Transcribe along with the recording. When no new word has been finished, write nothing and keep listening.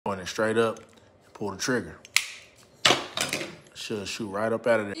point it straight up, and pull the trigger. Should shoot right up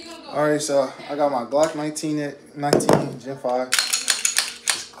out of there. All right, so I got my Glock 19 Gen 5.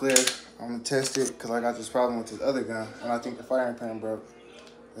 It's clear. I'm gonna test it because I got this problem with this other gun, and I think the firing pin broke.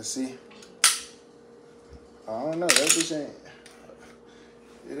 Let's see. I don't know. That bitch ain't.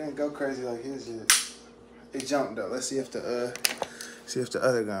 It didn't go crazy like his did. It jumped though. Let's see if the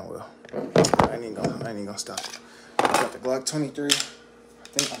other gun will. I ain't gonna stop. I got the Glock 23.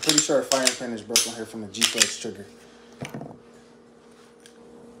 I'm pretty sure the firing pin is broken here from the G-Flex trigger.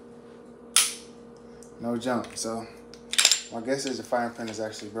 No jump. So my guess is the firing pin is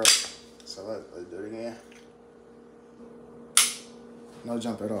actually broke. So let's do it again. No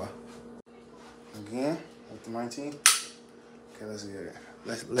jump at all. Again with the 19. Okay, let's get it.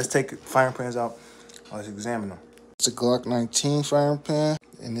 Let's take firing pins out. Let's examine them. It's a Glock 19 firing pin,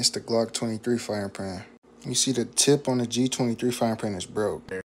 and it's the Glock 23 firing pin. You see the tip on the G23 firing pin is broke.